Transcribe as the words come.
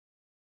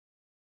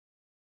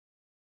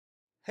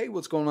Hey,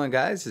 what's going on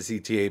guys? It's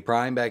ETA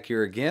Prime back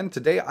here again.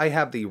 Today I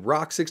have the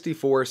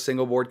Rock64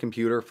 single board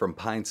computer from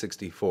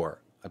Pine64.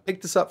 I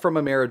picked this up from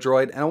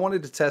Ameridroid and I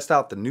wanted to test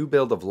out the new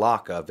build of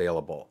Lakka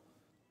available.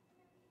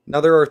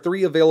 Now there are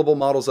 3 available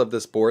models of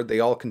this board.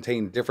 They all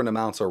contain different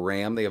amounts of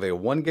RAM. They have a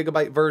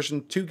 1GB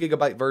version,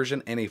 2GB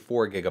version, and a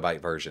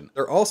 4GB version.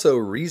 They're also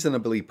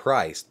reasonably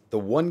priced. The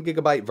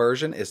 1GB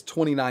version is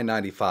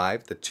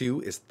 $29.95, the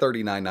 2 is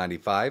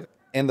 $39.95,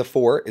 and the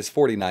 4 is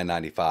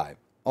 $49.95.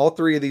 All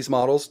 3 of these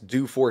models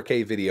do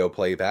 4K video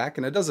playback,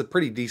 and it does a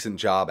pretty decent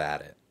job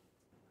at it.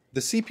 The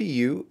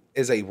CPU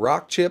is a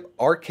Rockchip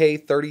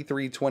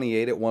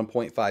RJ-45 at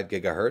 1.5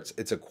 GHz.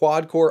 It's a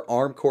quad-core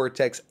ARM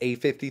Cortex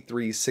A53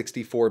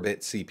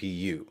 64-bit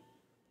CPU.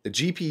 The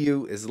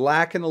GPU is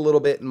lacking a little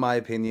bit in my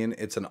opinion.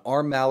 It's an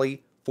ARM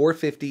Mali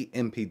 450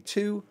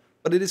 MP2,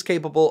 but it is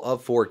capable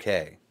of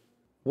 4K.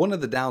 One of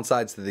the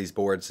downsides to these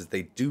boards is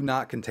they do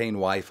not contain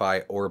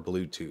Wi-Fi or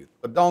Bluetooth,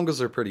 but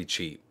dongles are pretty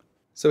cheap.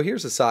 So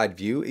here's a side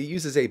view. It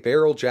uses a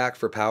barrel jack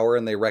for power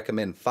and they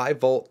recommend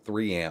 5V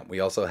 3A. We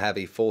also have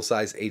a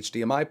full-size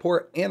HDMI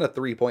port and a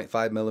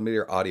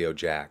 3.5mm audio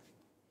jack.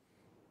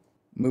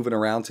 Moving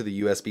around to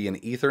the USB and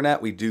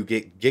Ethernet, we do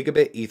get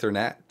Gigabit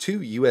Ethernet, 2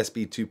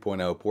 USB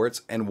 2.0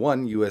 ports, and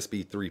 1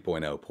 USB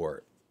 3.0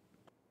 port.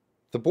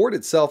 The board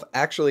itself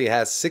actually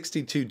has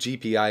 62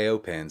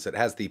 GPIO pins. It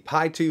has the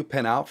Pi 2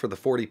 pinout for the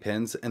 40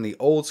 pins and the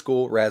old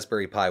school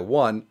Raspberry Pi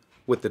 1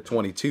 with the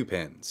 22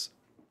 pins.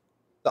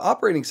 The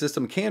operating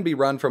system can be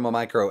run from a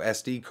micro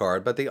SD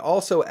card, but they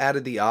also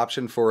added the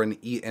option for an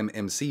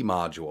eMMC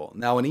module.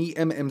 Now an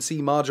eMMC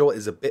module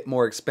is a bit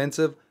more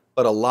expensive,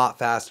 but a lot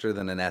faster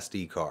than an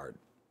SD card.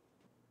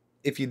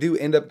 If you do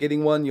end up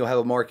getting one, you'll have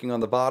a marking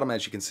on the bottom.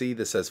 As you can see,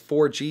 this says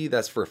 4G,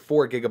 that's for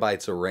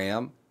 4GB of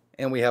RAM.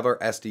 And we have our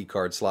SD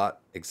card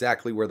slot,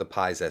 exactly where the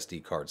Pi's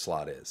SD card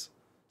slot is.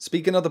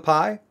 Speaking of the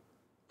Pi,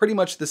 pretty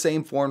much the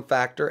same form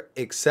factor,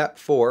 except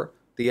for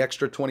the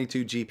extra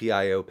 22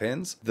 GPIO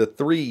pins, the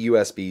 3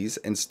 USBs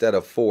instead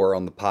of 4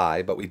 on the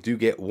Pi, but we do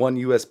get 1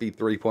 USB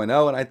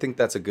 3.0, and I think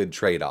that's a good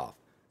trade-off.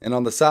 And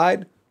on the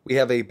side, we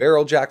have a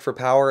barrel jack for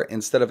power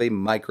instead of a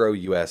micro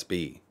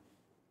USB.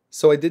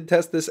 So I did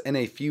test this in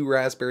a few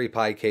Raspberry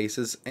Pi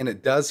cases, and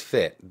it does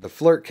fit. The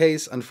Flirt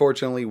case,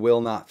 unfortunately, will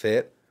not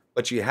fit,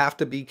 but you have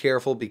to be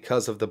careful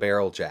because of the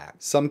barrel jack.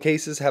 Some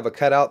cases have a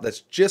cutout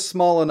that's just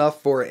small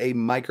enough for a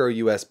micro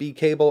USB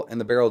cable, and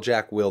the barrel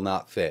jack will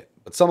not fit.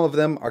 But some of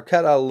them are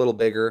cut out a little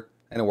bigger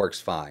and it works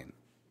fine.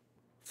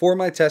 For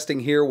my testing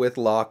here with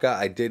Lakka,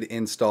 I did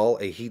install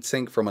a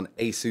heatsink from an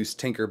Asus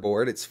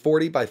Tinkerboard. It's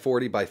 40 by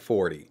 40 by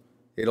 40.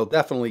 It'll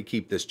definitely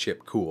keep this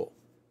chip cool.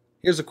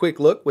 Here's a quick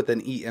look with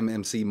an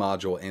eMMC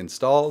module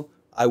installed.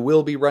 I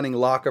will be running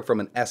Lakka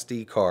from an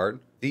SD card.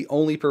 The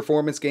only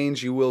performance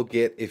gains you will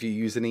get if you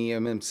use an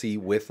eMMC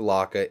with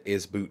Lakka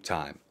is boot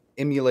time.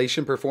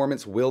 Emulation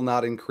performance will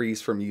not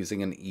increase from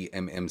using an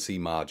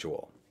eMMC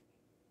module.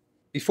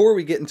 Before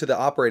we get into the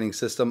operating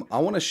system, I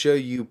want to show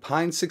you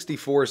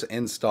Pine64's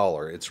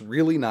installer. It's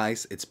really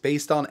nice. It's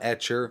based on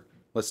Etcher.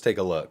 Let's take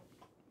a look.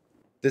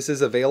 This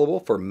is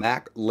available for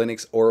Mac,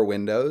 Linux, or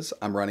Windows.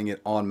 I'm running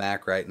it on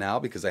Mac right now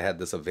because I had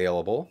this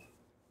available.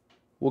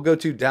 We'll go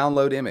to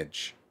Download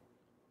Image.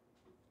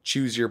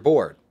 Choose your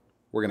board.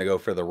 We're going to go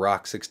for the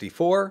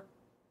Rock64.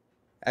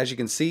 As you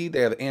can see,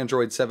 they have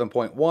Android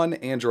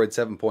 7.1, Android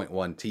 7.1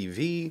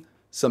 TV,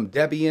 some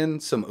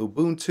Debian, some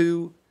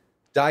Ubuntu,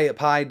 Diet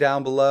Pi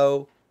down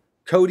below.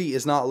 Kodi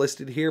is not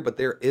listed here, but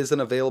there is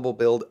an available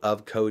build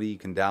of Kodi. You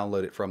can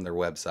download it from their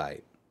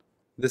website.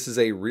 This is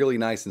a really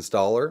nice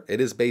installer. It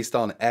is based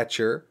on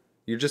Etcher.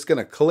 You're just going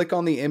to click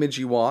on the image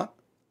you want.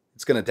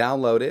 It's going to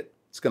download it.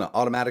 It's going to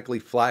automatically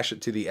flash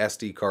it to the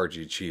SD card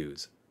you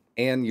choose.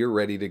 And you're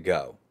ready to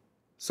go.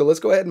 So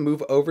let's go ahead and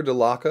move over to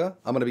Lakka.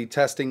 I'm going to be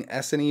testing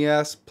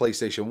SNES,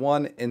 PlayStation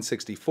 1,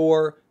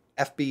 N64,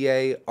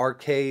 FBA,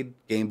 Arcade,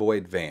 Game Boy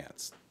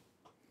Advance.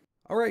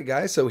 Alright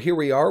guys, so here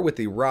we are with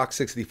the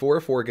Rock64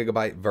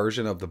 4GB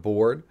version of the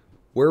board.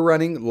 We're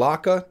running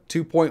Lakka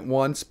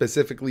 2.1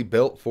 specifically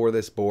built for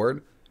this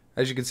board.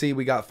 As you can see,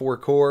 we got 4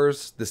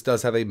 cores. This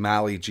does have a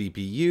Mali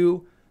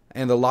GPU,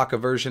 and the Lakka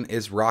version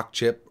is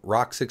Rockchip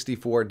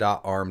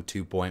Rock64.ARM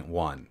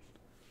 2.1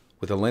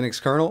 with a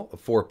Linux kernel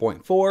of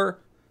 4.4.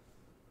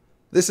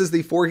 This is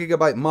the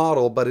 4GB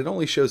model, but it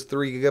only shows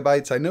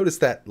 3GB. I noticed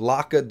that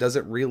Lakka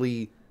doesn't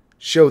really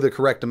show the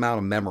correct amount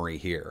of memory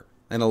here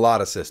in a lot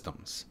of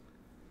systems.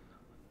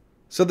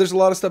 So there's a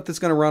lot of stuff that's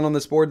going to run on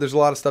this board. There's a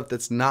lot of stuff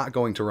that's not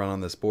going to run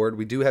on this board.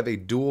 We do have a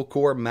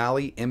dual-core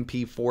Mali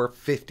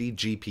MP450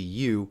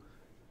 GPU,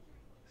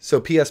 so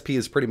PSP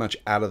is pretty much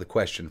out of the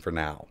question for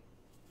now.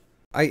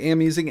 I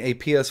am using a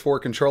PS4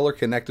 controller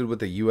connected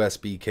with a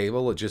USB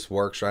cable. It just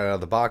works right out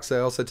of the box. I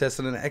also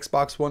tested an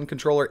Xbox One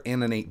controller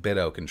and an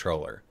 8BitO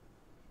controller.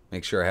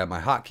 Make sure I have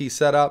my hotkeys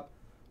set up.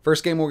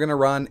 First game we're going to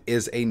run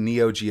is a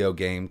Neo Geo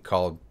game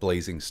called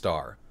Blazing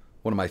Star.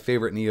 One of my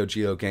favorite Neo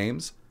Geo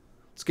games.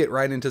 Let's get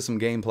right into some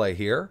gameplay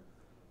here.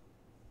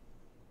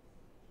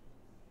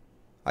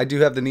 I do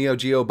have the Neo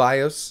Geo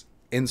BIOS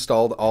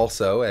installed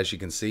also. As you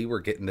can see, we're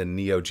getting the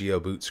Neo Geo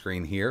boot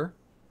screen here.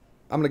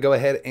 I'm going to go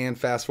ahead and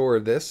fast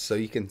forward this so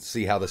you can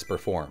see how this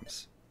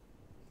performs.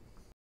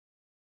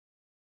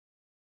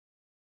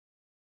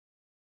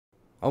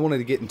 I wanted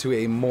to get into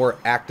a more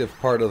active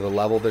part of the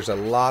level. There's a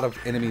lot of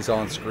enemies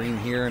on screen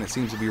here, and it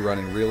seems to be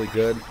running really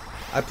good.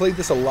 I played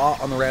this a lot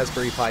on the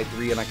Raspberry Pi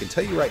 3, and I can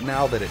tell you right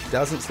now that it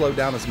doesn't slow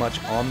down as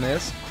much on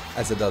this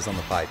as it does on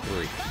the Pi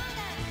 3.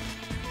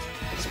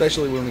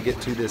 Especially when we get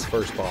to this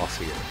first boss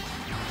here.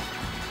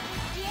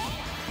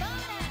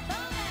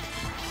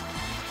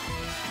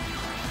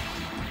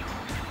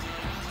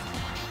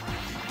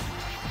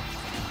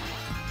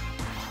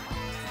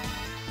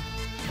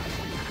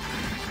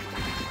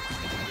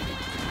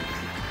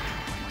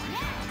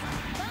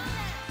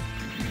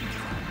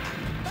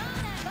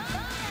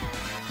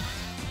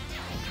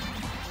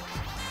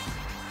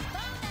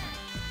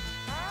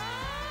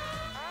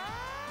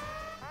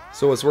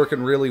 So it's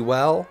working really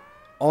well.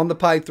 On the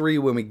Pi 3,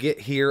 when we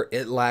get here,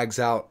 it lags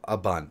out a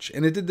bunch.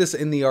 And it did this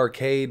in the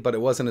arcade, but it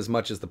wasn't as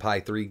much as the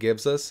Pi 3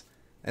 gives us.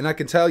 And I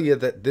can tell you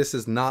that this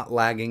is not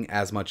lagging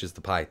as much as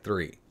the Pi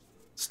 3.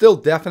 Still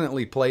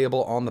definitely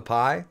playable on the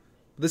Pi,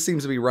 but this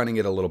seems to be running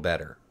it a little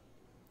better.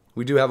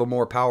 We do have a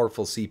more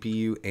powerful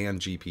CPU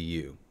and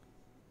GPU.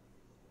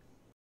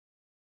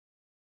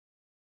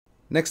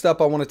 Next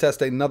up, I want to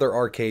test another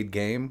arcade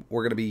game.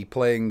 We're going to be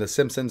playing The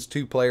Simpsons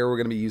 2-player. We're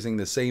going to be using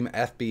the same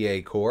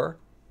FBA core.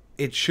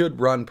 It should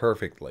run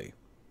perfectly.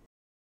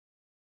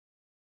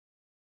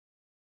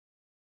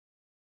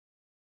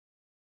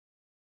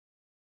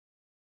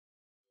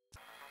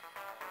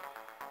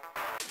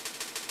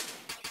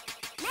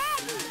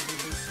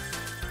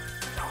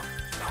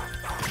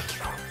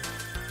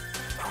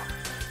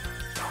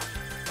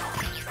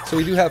 So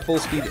we do have full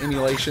speed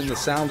emulation. The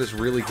sound is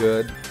really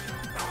good.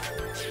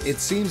 It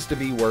seems to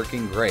be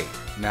working great.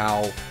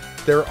 Now,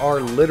 there are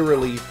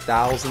literally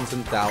thousands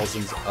and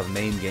thousands of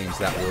main games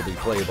that will be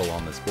playable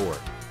on this board.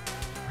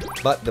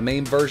 But the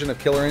main version of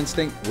Killer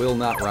Instinct will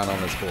not run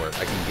on this board.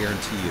 I can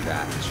guarantee you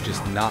that. It's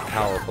just not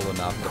powerful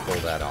enough to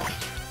pull that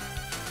off.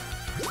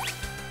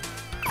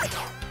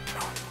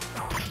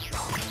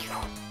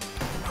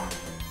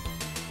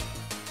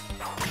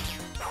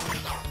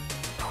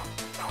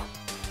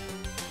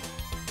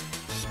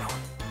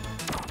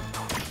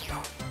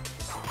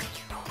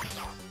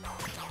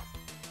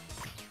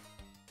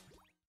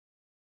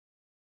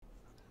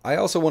 I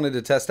also wanted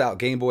to test out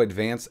Game Boy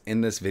Advance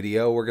in this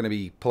video. We're going to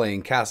be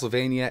playing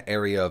Castlevania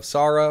Area of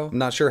Sorrow. I'm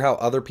not sure how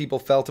other people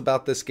felt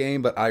about this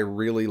game, but I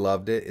really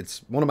loved it. It's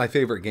one of my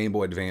favorite Game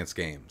Boy Advance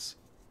games.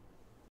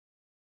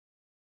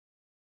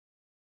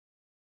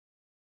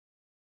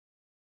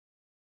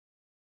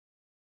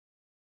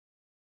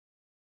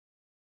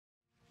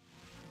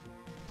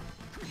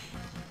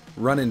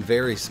 Running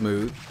very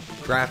smooth.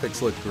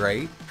 Graphics look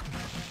great.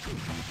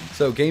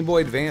 So Game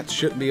Boy Advance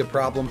shouldn't be a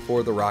problem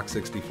for the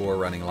Rock64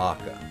 running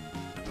Lakka.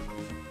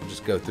 We'll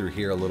just go through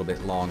here a little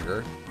bit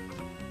longer.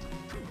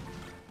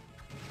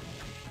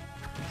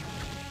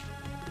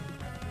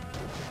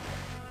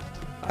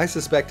 I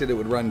suspected it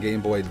would run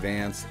Game Boy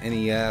Advance,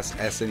 NES,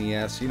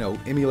 SNES, you know,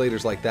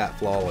 emulators like that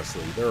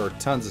flawlessly. There are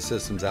tons of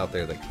systems out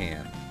there that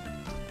can.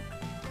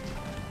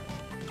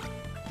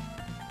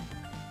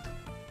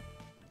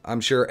 I'm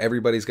sure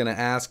everybody's going to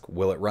ask,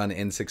 will it run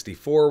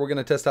N64? We're going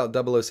to test out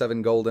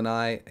 007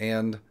 GoldenEye,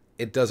 and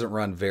it doesn't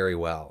run very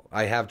well.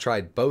 I have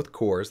tried both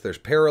cores. There's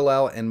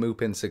Parallel and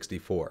MUPIN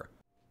 64.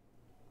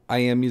 I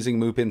am using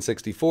MUPIN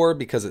 64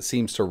 because it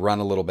seems to run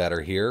a little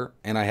better here,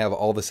 and I have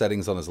all the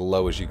settings on as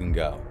low as you can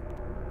go.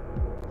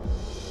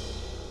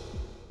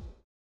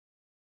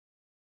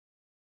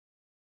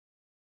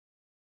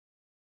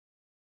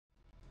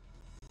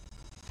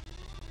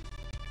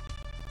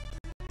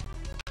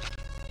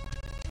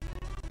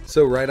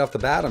 So right off the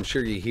bat, I'm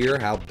sure you hear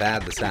how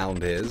bad the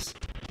sound is.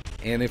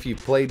 And if you've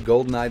played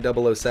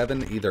GoldenEye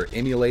 007, either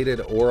emulated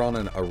or on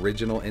an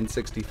original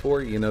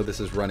N64, you know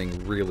this is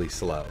running really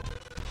slow.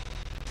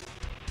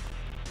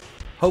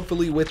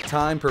 Hopefully with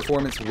time,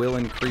 performance will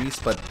increase,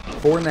 but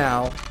for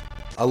now,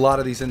 a lot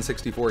of these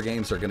N64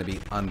 games are going to be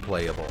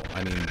unplayable.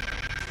 I mean,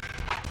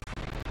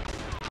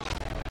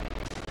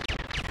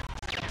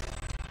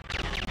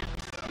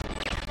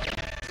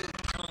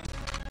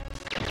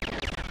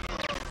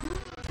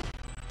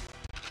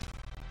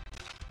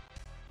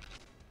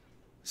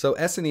 so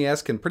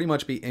SNES can pretty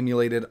much be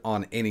emulated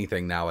on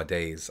anything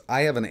nowadays.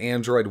 I have an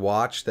Android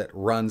watch that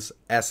runs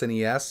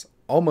SNES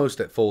almost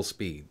at full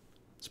speed.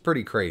 It's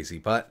pretty crazy,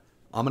 but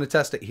I'm going to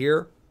test it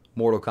here.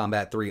 Mortal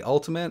Kombat 3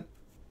 Ultimate.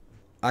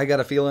 I got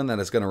a feeling that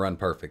it's going to run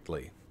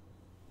perfectly.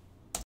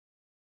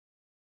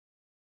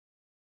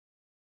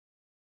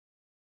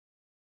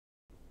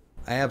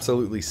 I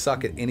absolutely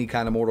suck at any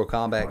kind of Mortal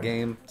Kombat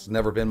game. It's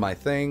never been my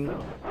thing.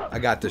 I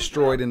got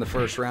destroyed in the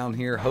first round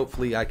here.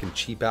 Hopefully I can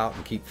cheap out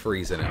and keep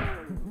freezing it.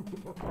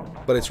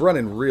 But it's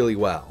running really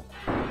well.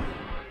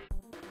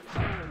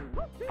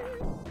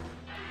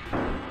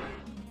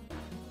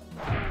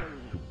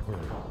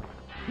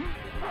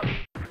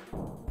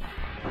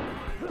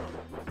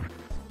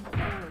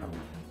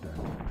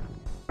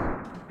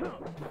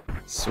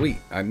 Sweet.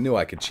 I knew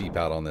I could cheap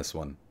out on this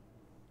one.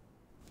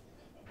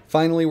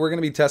 Finally, we're going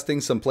to be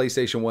testing some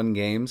PlayStation 1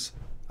 games.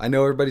 I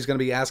know everybody's going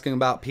to be asking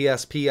about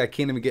PSP. I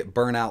can't even get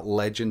Burnout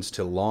Legends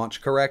to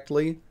launch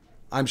correctly.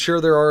 I'm sure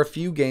there are a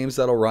few games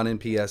that'll run in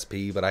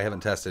PSP, but I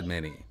haven't tested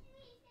many.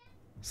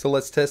 So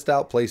let's test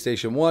out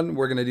PlayStation 1.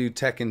 We're going to do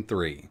Tekken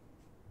 3.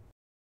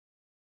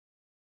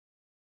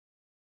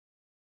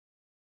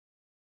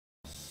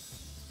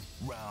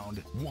 Round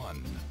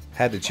 1.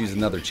 Had to choose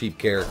another cheap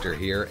character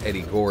here,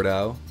 Eddie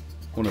Gordo.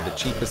 One of the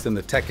cheapest in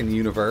the Tekken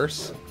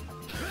universe.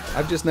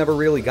 I've just never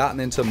really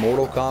gotten into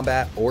Mortal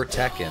Kombat or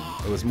Tekken.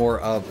 It was more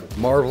of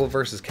Marvel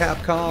vs.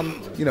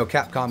 Capcom, you know,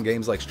 Capcom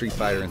games like Street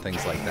Fighter and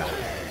things like that.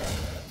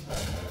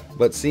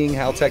 But seeing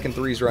how Tekken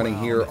 3 is running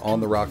here on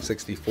the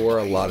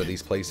Rock64, a lot of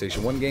these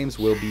PlayStation 1 games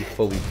will be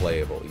fully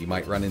playable. You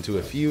might run into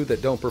a few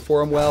that don't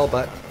perform well,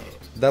 but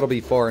that'll be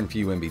far and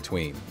few in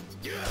between.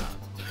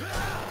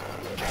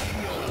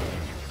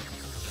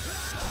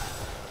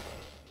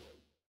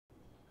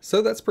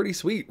 So that's pretty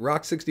sweet.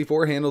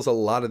 Rock64 handles a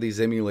lot of these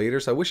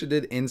emulators. I wish it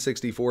did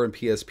N64 and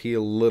PSP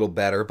a little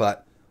better,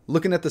 but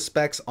looking at the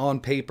specs on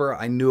paper,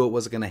 I knew it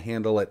wasn't going to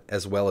handle it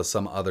as well as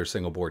some other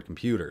single board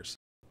computers.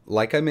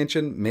 Like I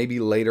mentioned,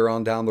 maybe later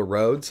on down the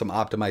road, some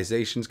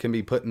optimizations can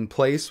be put in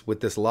place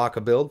with this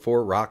Lakka build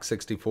for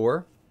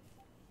Rock64,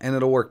 and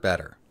it'll work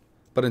better.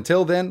 But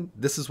until then,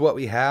 this is what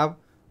we have.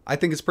 I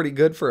think it's pretty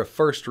good for a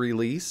first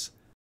release.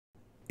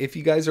 If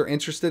you guys are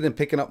interested in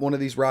picking up one of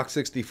these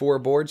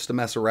Rock64 boards to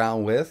mess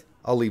around with,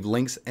 I'll leave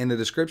links in the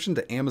description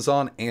to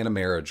Amazon and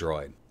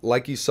Ameridroid.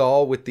 Like you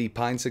saw with the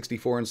Pine64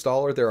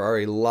 installer, there are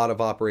a lot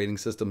of operating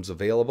systems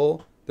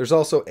available. There's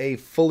also a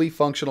fully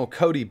functional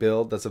Kodi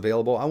build that's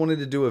available. I wanted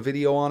to do a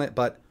video on it,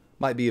 but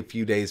might be a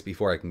few days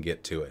before I can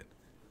get to it.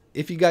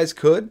 If you guys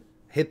could,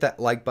 hit that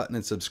like button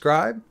and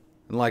subscribe.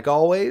 And like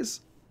always,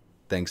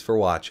 thanks for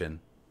watching.